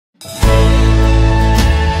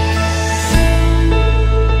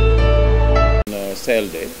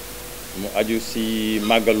CLD mu aju si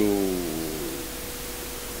màggalu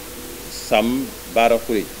Sam Bara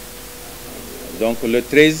Khourédia donc le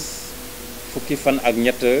 13 fukki fan ak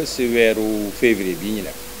ñett si weeru février bii ñu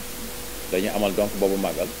nekk dañu amal donc boobu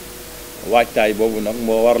màggal waajtaay boobu nag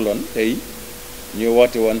moo warloon tey ñu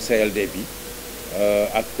woote woon CLD bi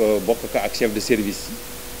ak bokk ka ak chef de service yi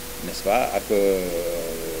n'est-ce pas ak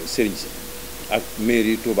sëriñ si ak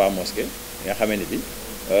mairie Touba Mosquée nga xamee ne bi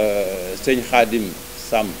sëñ Khadim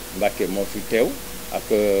Sam Mbacké moo fi teew ak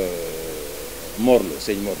Morlo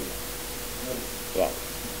sëñ Morlo waaw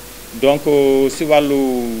donc si wàllu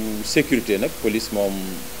sécurité nag police moom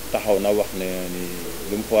taxaw na wax ne ni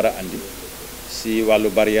lu mu ko war a andi si wàllu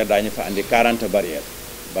barrière daañu fa andi 40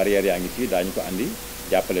 barrières yaa ngi fii daañu ko andi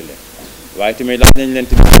jàppale leen waaye tamit laaj nañ leen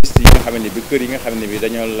tamit liste yi nga xam ne bi kër yi nga xam ne bi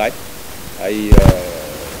dañoo laaj ay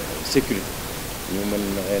sécurité ñu mën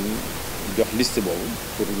leen jox liste boobu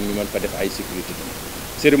pour ñu mën fa def ay sécurité tamit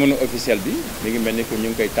cérémonie officielle bi mi ngi mel ni que ñu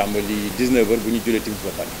ngi koy tàmbali 19h bu ñu julee timis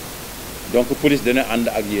ba pare donc police dana ànd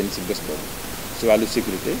ak yéen si bés boobu si wàllu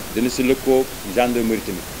sécurité dana si lëkkoo gendarmerie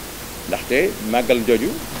tamit ndaxte màggal joju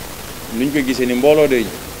nu ñu ko gisee ni mbooloo day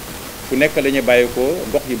ñëw fu nekk dañuy bàyyeekoo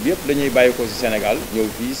gox yi yëpp dañuy bàyyeekoo si Sénégal ñëw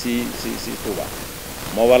fii si Touba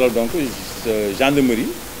moo waral donc gendarmerie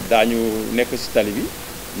daañu nekk si tali bi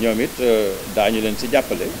ñoom it daañu leen si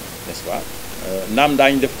jàppale n'est-ce pas naam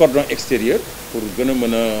daañu def cordon extérieur pour gën a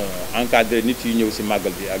mën a encadrer nit yi ñëw si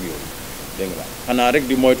màggal bi ak yooyu dégg nga xanaa rek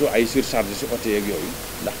di moytu ay surcharge si oto yeeg yooyu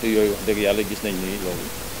ndaxte yooyu wax dëgg yàlla gis nañ ni loolu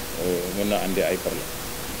mën na andi ay problème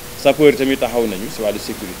sapeur tamit taxaw nañu si wàllu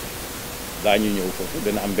sécurité daañu ñëw foofu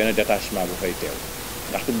dana am benn détachement bu fay teew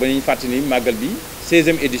ndaxte ba ñu fàttali ni màggal bi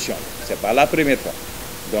 16e édition la c'est pas la première fois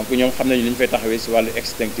donc ñoom xam nañu li ñu fay taxawee si wàllu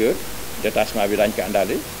extincteur détachement bi daañu ko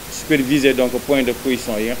àndaale superviser donc point de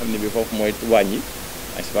position yi nga xam ne bi foofu mooy wàññi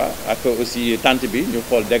n'est-ce pas ak aussi tente bi ñu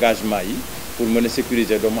xool dégagement yi pour mën a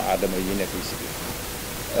sécuriser doomu aadama yi nekk si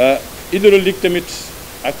biir hydraulique tamit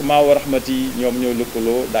ak Maawa Rahmati ñoom ñoo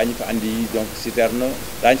lëkkaloo daañu fa andi donc citerne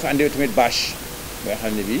daañu fa andi tamit bâche nga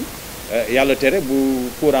xam ne bi yàlla tere bu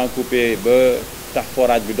courant coupé ba tax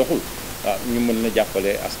forage bi doxul waaw ñu mën na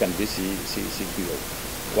jàppale askan bi si kii yooyu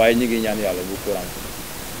waaye ñu ngi ñaan yàlla bu courant coupé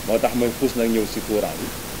moo tax mooy xuus nag ñëw si courant bi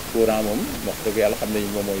courant moom wax dëgg yàlla xam nañu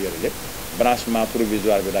moom mooy yore lépp branchement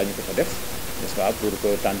provisoire bi daañu ko fa def n'est-ce pas pour que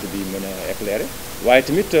tente bi mën a éclairer waaye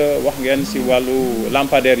tamit wax ngeen si wàllu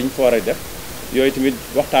lampadaire yi ñu fa war a def yooyu tamit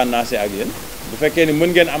waxtaan naa si ak yéen bu fekkee ni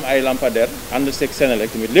mën ngeen am ay lampadaire ànd seeg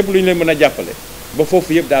Senelec tamit lépp lu ñu leen mën a jàppale ba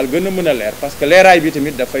foofu yëpp daal gën a mën a leer parce que leeraay bi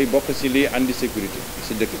tamit dafay bokk si li andi sécurité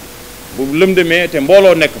si dëkk bi bu lëndëmee te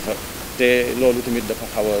mbooloo nekk fa te loolu tamit dafa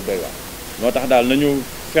xaw a doy waar moo tax daal nañu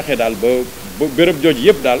fexe daal ba béréb jooju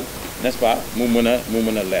yëpp daal n'est-ce pas mu mën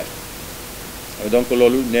a leer donc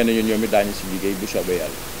loolu nee nañu ñoom it daañu si liggéey bu soobee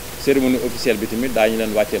yàlla cérémonie officielle bi tamit daañu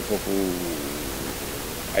leen wàcceel foofu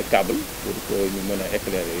ay câble pour que ñu mën a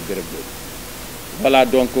éclairer béréb boobu voilà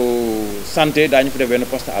donc santé daañu fa def benn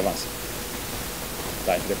poste avancé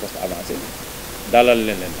dalal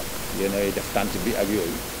leen nag yéen ay def tente bi ak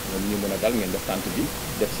yooyu ñoom ñu mën a dal ngeen def tente bi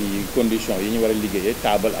def si condition yi ñu war a liggéeyee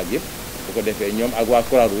table ak yëpp bu ko defee ñoom ak waa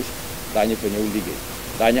Croix-Rouge daañu fa ñëw liggéey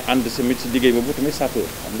daañu ànd tamit si liggéey boobu tamit sapeur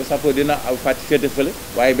xam nga sapeur dina fàtti féete fële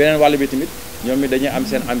waaye beneen wàll bi tamit ñoom mi dañuy am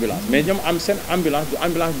seen ambulance mais ñoom am seen ambulance du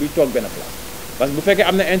ambulance buy toog benn place parce que bu fekkee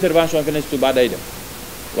am na intervention que ne si Touba day dem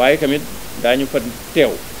waaye tamit daañu fa teew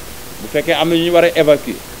bu fekkee am na ñu war a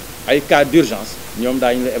évacuer ay cas d'urgence ñoom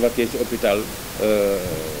daañu la évacuer si hôpital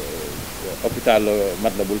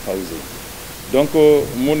Matlaboul Fawzeyni donc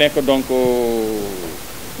mu nekk donc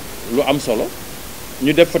lu am solo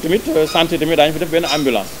ñu def fa tamit santé tamit daañu fa def benn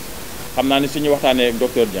ambulance xam naa ni suñu waxtaanee ak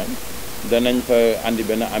docteur Dieng danañ fa andi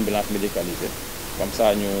benn ambulance médicalisée comme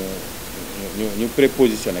ça ñu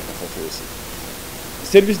prépositionné ko foofu aussi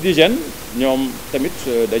service d'hygiène ñoom tamit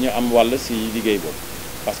dañu am wàll si liggéey boobu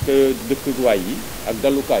parce que dëkkuwaay yi ak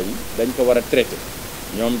dalukaay yi dañ ko war a traité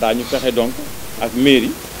ñoom daañu fexe donc ak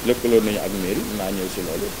mairie lëkkaloo nañu ak mairie naa ñëw si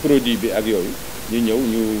loolu produit bi ak yooyu ñu ñëw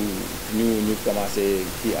ñu commencé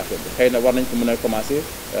kii affaire bi xëy na war nañ ko mën a commencé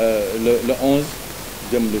le 11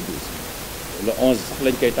 jëm le 12 le 11 sax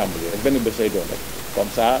lañ koy tàmbali rek benn bés lay doon rek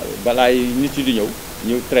comme ça balaay nit yi di ñëw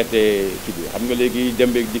ñu traité kii bi xam nga léegi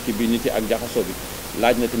dem beeg dikk bi nit yi ak jaxasoo bi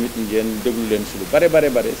laaj na tamit ngeen déglu leen si lu bare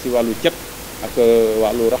si wàllu cet ak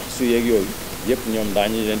wàllu raxasu yeeg yooyu yëpp ñoom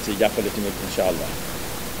daañu leen si jàppale tamit incha allah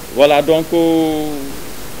voilà donc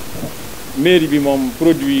mairie bi moom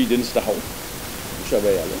produit yi dañu si taxaw bu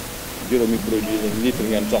soobee yàlla juróomi produit litre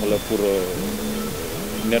ngeen soxla pour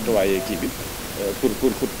nettoyer kii bi pour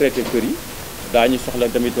traiter kër yi daañu soxla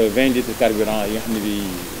tamit 20 litres carburant yi nga xam ne bi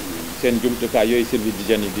seen jumtukaay yooyu service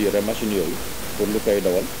d'hygiène yi di yore machine yooyu pour lu koy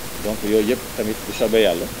dawal donc yooyu yëpp tamit bu soobee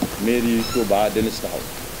yàlla mairie Touba dina si taxaw.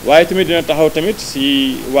 waaye tamit dina taxaw tamit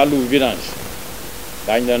si wàllu vidange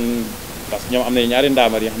daañu leen parce que ñoom am na ñaari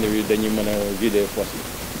ndaamar yi xam ne bi dañuy mën a vider fosse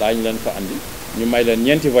yi daañu leen fa andi ñu may leen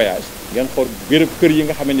ñeenti voyage ngeen xool béréb kër yi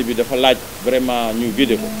nga xam ne bi dafa laaj vraiment ñu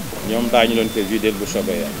vider ko ñoom daañu leen koy vider bu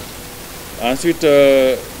soobee yàlla. ensuite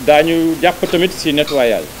daañu jàpp tamit si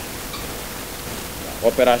nettoyage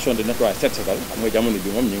opération de nettoyage set setal xam nga jamono bi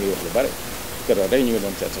moom ñu ngi wax lu bare keroog rek ñu ngi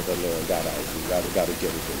doon set setal garage yi gaaru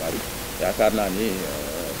ceeru Touba yi yaakaar naa ni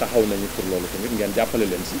taxaw nañu pour loolu tamit ngeen jàppale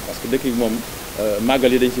leen si parce que dëkk bi moom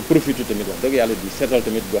màggal yi dañ si profité tamit wax dëgg yàlla di seetal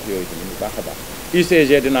tamit gox yooyu tamit bu baax a baax.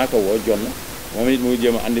 UCG dinaa ko woo jonn moom it mu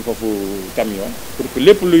jéem a andi foofu camion pour que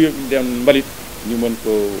lépp luy dem mbalit ñu mën ko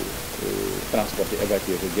transporter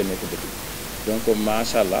évacuer ko génne ko dëkk bi donc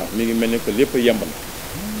macha allah mi ngi mel ni que lépp yemb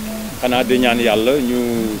na xanaa di ñaan yàlla ñu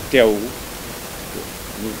teew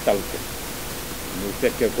ñu tal ko ñu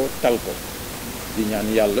fekkee ko tal ko. di ñaan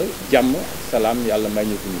yàlla jàmm salaam yàlla may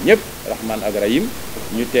ñu ko ñu ñëpp rahman ak rahim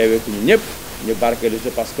ñu teewee ko ñu ñëpp ñu barkeelu si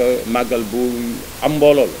parce que màggal bu am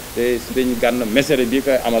mbooloo la te Sëriñ Gana Méssére bii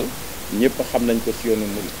koy amal ñëpp xam nañ ko si yoonu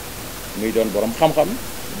murid muy doon borom xam-xam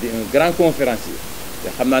di un grand conférencier te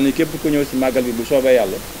xam naa ni képp ku ñëw si màggal bi bu soobee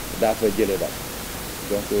yàlla daa fa jëlee daal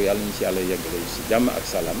donc yàlla ñu si yàlla yeggale si jàmm ak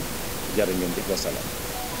salaam jërë ngeen jëf wa salaam.